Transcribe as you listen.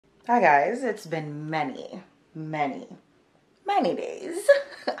Hi guys, it's been many days.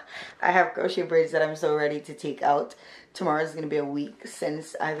 I have crochet braids that I'm so ready to take out. Tomorrow is going to be a week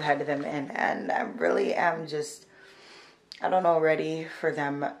since I've had them in, and I really am just, I don't know, ready for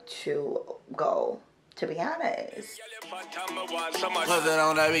them to go, to be honest.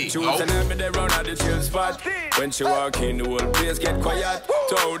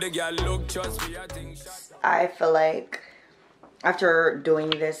 I feel like after doing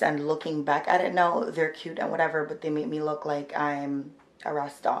this and looking back at it now, they're cute and whatever, but they make me look like I'm a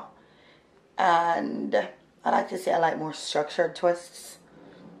Rasta. And I like to say I like more structured twists.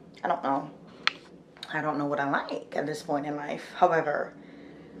 I don't know. I don't know what I like at this point in life. However,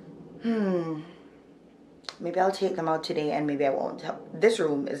 maybe I'll take them out today and maybe I won't. This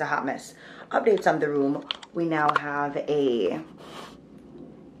room is a hot mess. Updates on the room. We now have a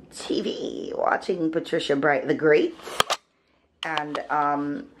TV watching Patricia Bright the Great. And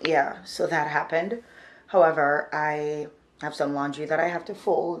yeah, so that happened. However, I have some laundry that I have to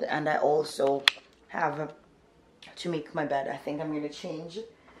fold, and I also have to make my bed. I think I'm going to change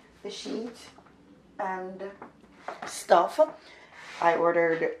the sheet and stuff. I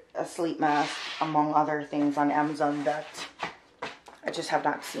ordered a sleep mask, among other things, on Amazon that I just have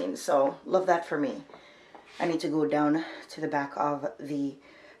not seen. So love that for me. I need to go down to the back of the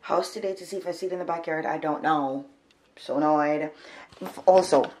house today to see if I see it in the backyard. I don't know. So annoyed.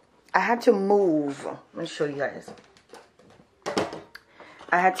 Also, I had to move. Let me show you guys.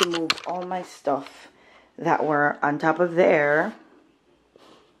 I had to move all my stuff that were on top of there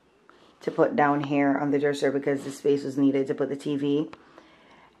to put down here on the dresser because the space was needed to put the TV.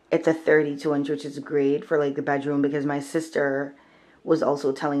 It's a 32-inch, which is great for like the bedroom, because my sister was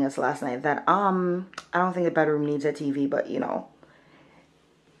also telling us last night that I don't think the bedroom needs a TV, but you know,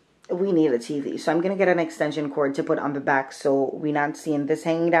 we need a TV. So I'm going to get an extension cord to put on the back so we're not seeing this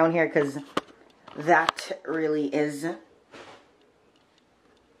hanging down here, because that really is an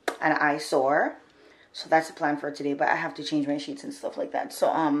eyesore. So that's the plan for today, but I have to change my sheets and stuff like that.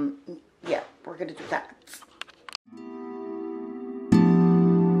 So yeah, we're going to do that.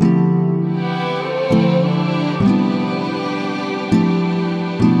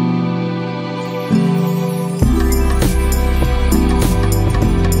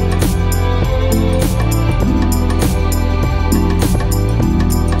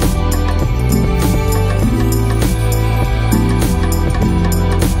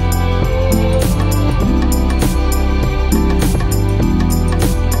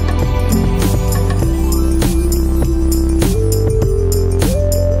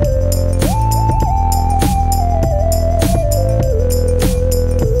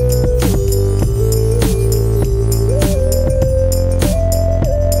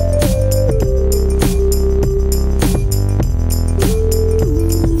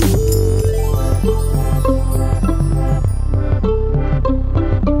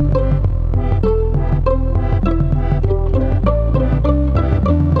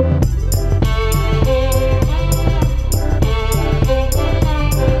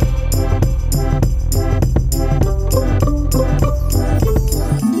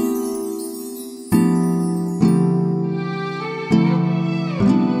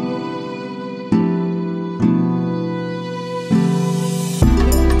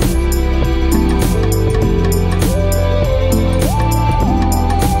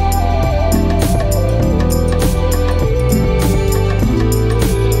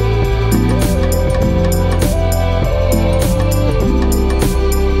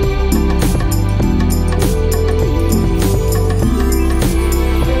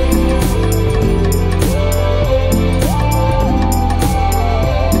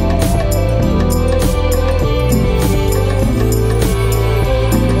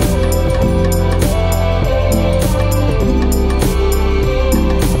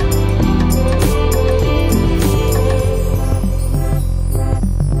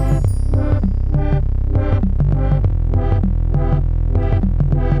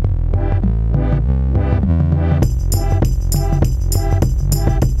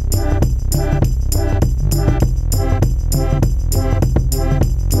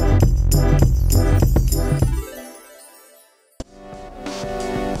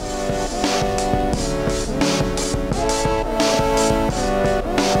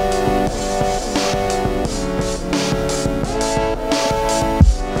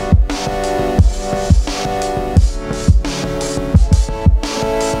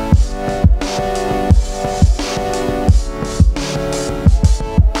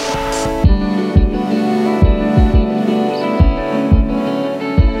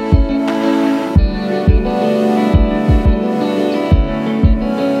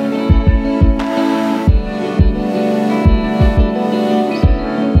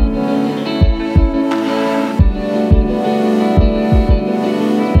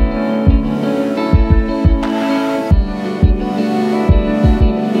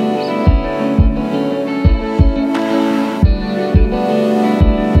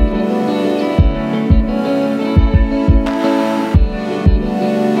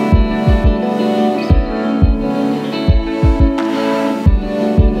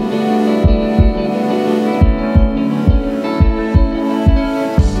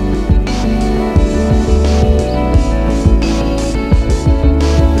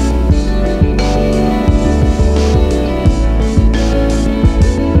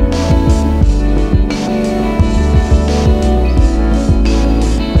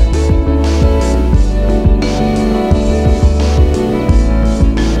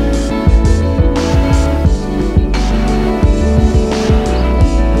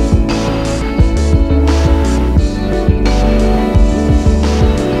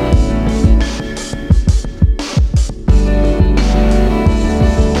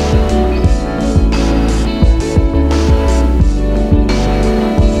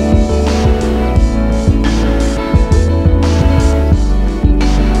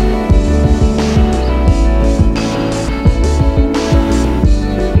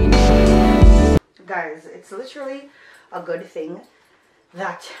 thing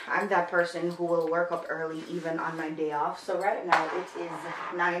that I'm that person who will work up early even on my day off. So right now it is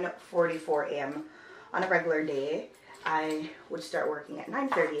 9:44 a.m. On a regular day, I would start working at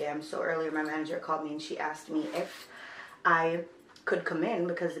 9:30 a.m. So earlier my manager called me and she asked me if I could come in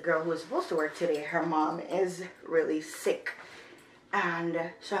because the girl who was supposed to work today, her mom is really sick. And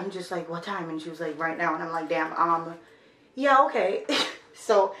so I'm just like, what time? And she was like, right now. And I'm like, damn, yeah, okay.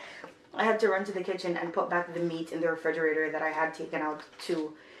 So I had to run to the kitchen and put back the meat in the refrigerator that I had taken out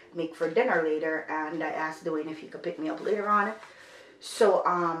to make for dinner later. And I asked Dwayne if he could pick me up later on. So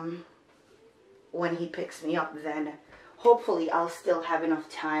when he picks me up, then hopefully I'll still have enough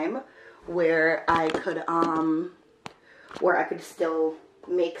time where I could still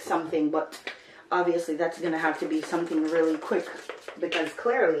make something. But obviously that's gonna have to be something really quick because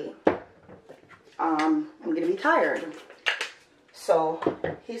clearly I'm gonna be tired. So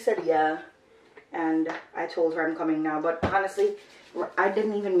he said yeah, and I told her I'm coming now. But honestly, I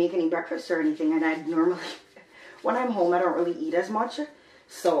didn't even make any breakfast or anything, and I normally, when I'm home, I don't really eat as much,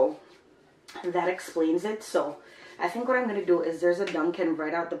 so that explains it. So I think what I'm gonna do is there's a Dunkin'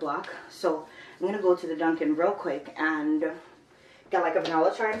 right out the block, so I'm gonna go to the Dunkin' real quick and get like a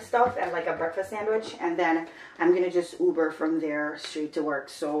vanilla chai and stuff and like a breakfast sandwich, and then I'm gonna just Uber from there straight to work,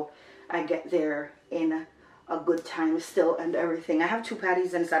 so I get there in a good time still and everything. I have 2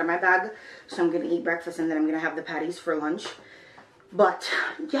 patties inside of my bag, so I'm gonna eat breakfast and then I'm gonna have the patties for lunch. But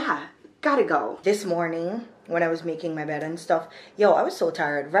yeah, gotta go. This morning when I was making my bed and stuff, yo, I was so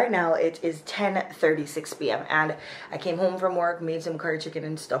tired. Right now it is 10:36 p.m. and I came home from work, made some curry chicken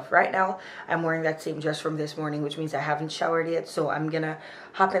and stuff. Right now I'm wearing that same dress from this morning, which means I haven't showered yet, so I'm gonna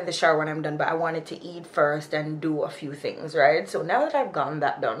hop in the shower when I'm done. But I wanted to eat first and do a few things, right? So now that I've gotten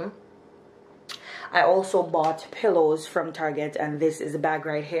that done, I also bought pillows from Target, and this is a bag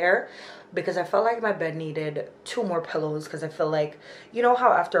right here because I felt like my bed needed 2 more pillows because I feel like, you know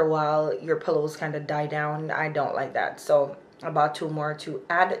how after a while your pillows kind of die down? I don't like that. So I bought 2 more to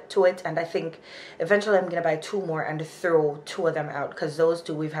add to it, and I think eventually I'm gonna buy 2 more and throw 2 of them out because those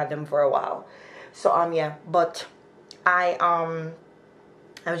 2 we've had them for a while. So yeah, but I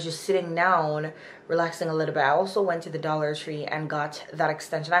was just sitting down, relaxing a little bit. I also went to the Dollar Tree and got that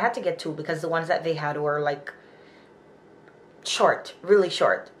extension. I had to get 2 because the ones that they had were like short, really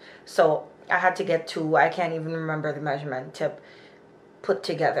short. So I had to get 2. I can't even remember the measurement to put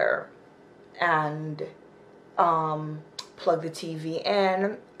together and plug the TV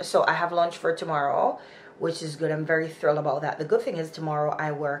in. So I have lunch for tomorrow, which is good. I'm very thrilled about that. The good thing is tomorrow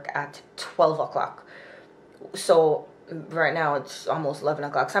I work at 12 o'clock. So right now it's almost 11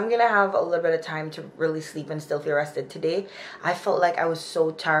 o'clock, so I'm gonna have a little bit of time to really sleep and still feel rested. Today I felt like I was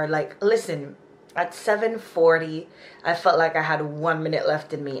so tired. Like, listen, at 7:40 I felt like I had 1 minute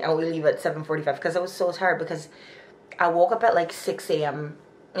left in me, and we leave at 7:45 because I was so tired because I woke up at like 6 a.m.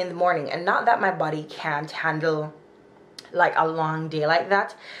 in the morning. And not that my body can't handle like a long day like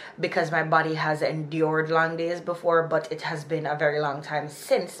that, because my body has endured long days before, but it has been a very long time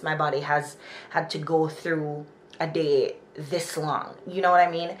since my body has had to go through a day this long, you know what I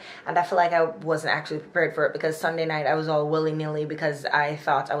mean? And I feel like I wasn't actually prepared for it because Sunday night I was all willy-nilly because I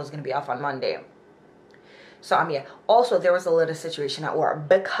thought I was gonna be off on Monday. So yeah, also there was a little situation at work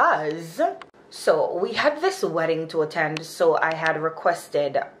because so we had this wedding to attend, so I had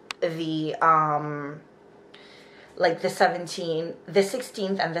requested the like the 16th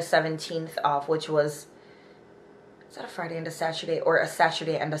and the 17th off, which was, is that a Friday and a Saturday, or a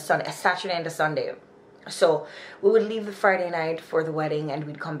Saturday and a Sunday? A Saturday and a Sunday. So we would leave the Friday night for the wedding and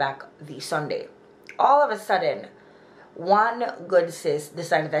we'd come back the Sunday. All of a sudden, one good sis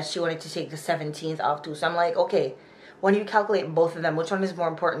decided that she wanted to take the 17th off too. So I'm like, okay, when you calculate both of them, which one is more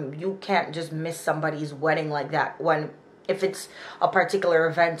important? You can't just miss somebody's wedding like that. When, if it's a particular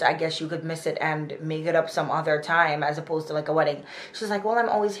event, I guess you could miss it and make it up some other time as opposed to like a wedding. She's like, well, I'm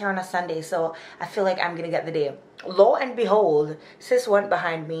always here on a Sunday, so I feel like I'm gonna get the day. Lo and behold, sis went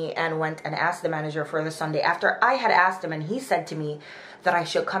behind me and went and asked the manager for the Sunday after I had asked him, and he said to me that I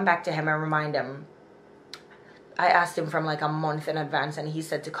should come back to him and remind him. I asked him from like a month in advance, and he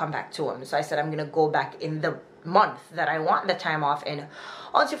said to come back to him. So I said I'm gonna go back in the month that I want the time off in.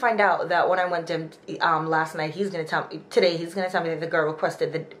 Only to find out that when I went to him last night, he's gonna tell me today. He's gonna tell me that the girl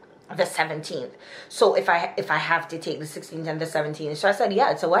requested the 17th. So if I have to take the 16th and the 17th, so I said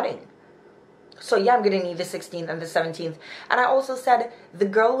yeah, it's a wedding. So yeah, I'm gonna need the 16th and the 17th. And I also said the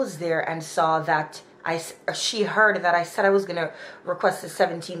girl was there and saw that she heard that I said I was gonna request the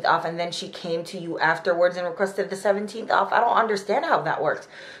 17th off, and then she came to you afterwards and requested the 17th off. I don't understand how that works.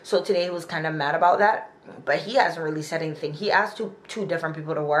 So today he was kind of mad about that, but he hasn't really said anything. He asked two different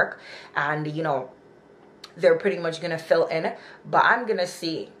people to work, and you know, they're pretty much gonna fill in. But I'm gonna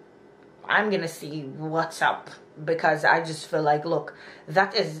see what's up, because I just feel like, look,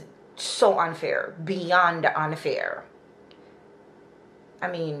 that is so unfair, beyond unfair. I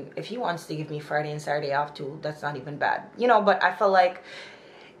mean, if he wants to give me Friday and Saturday off too, that's not even bad, you know. But I feel like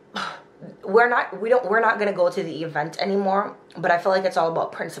we're not gonna go to the event anymore. But I feel like it's all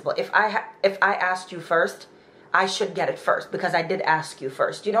about principle. If I asked you first, I should get it first, because I did ask you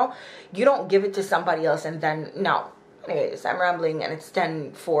first, you know. You don't give it to somebody else and then, no. Anyways, I'm rambling and it's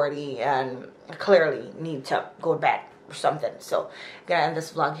 10:40 and I clearly need to go to bed or something. So I'm gonna end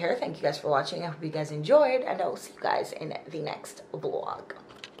this vlog here. Thank you guys for watching. I hope you guys enjoyed, and I will see you guys in the next vlog.